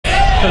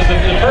because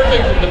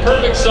the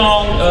perfect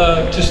song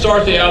to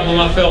start the album,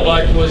 I felt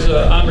like, was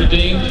 "I'm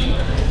Redeemed,"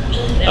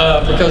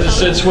 because it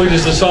said "Sweet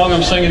is the song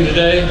I'm singing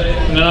today,"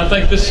 and then I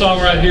think this song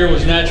right here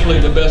was naturally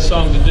the best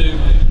song to do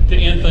to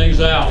end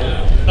things out.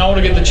 And I want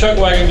to get the Chuck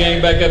Wagon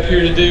gang back up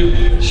here to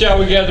do "Shall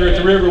We Gather at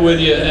the River" with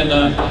you, and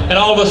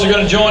all of us are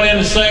going to join in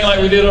and sing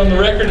like we did on the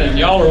record, and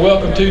y'all are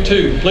welcome to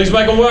too. Please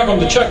make them welcome,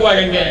 the Chuck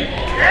Wagon gang.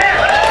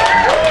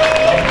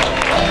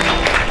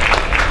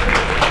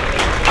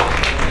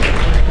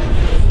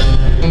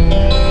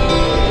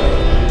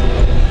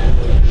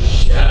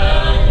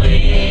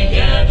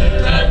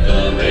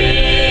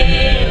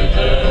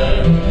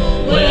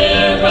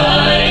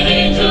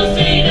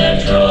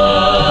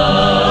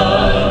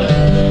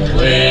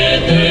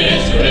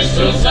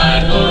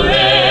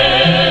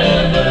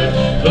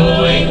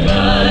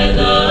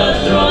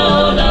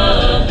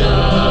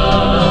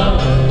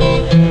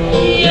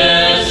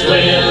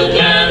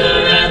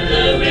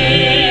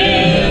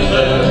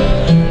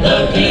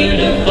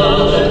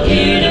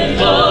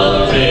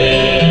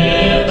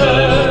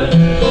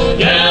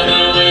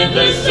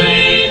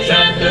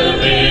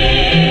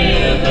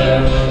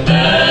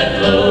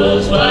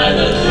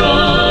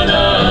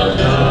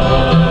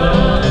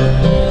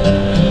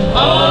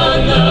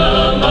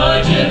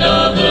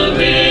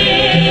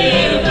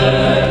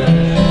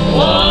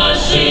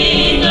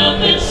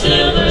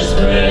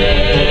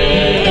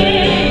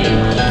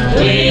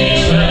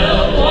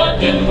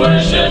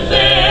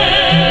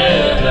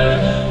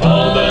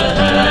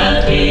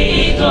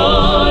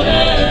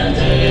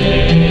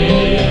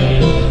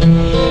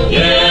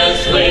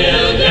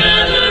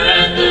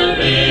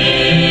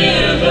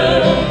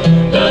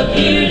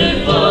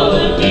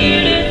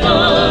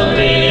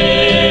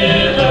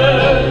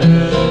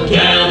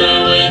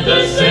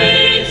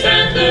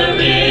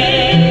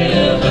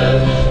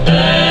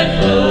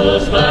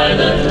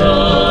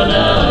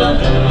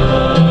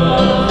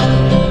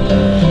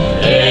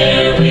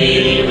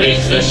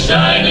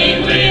 Shining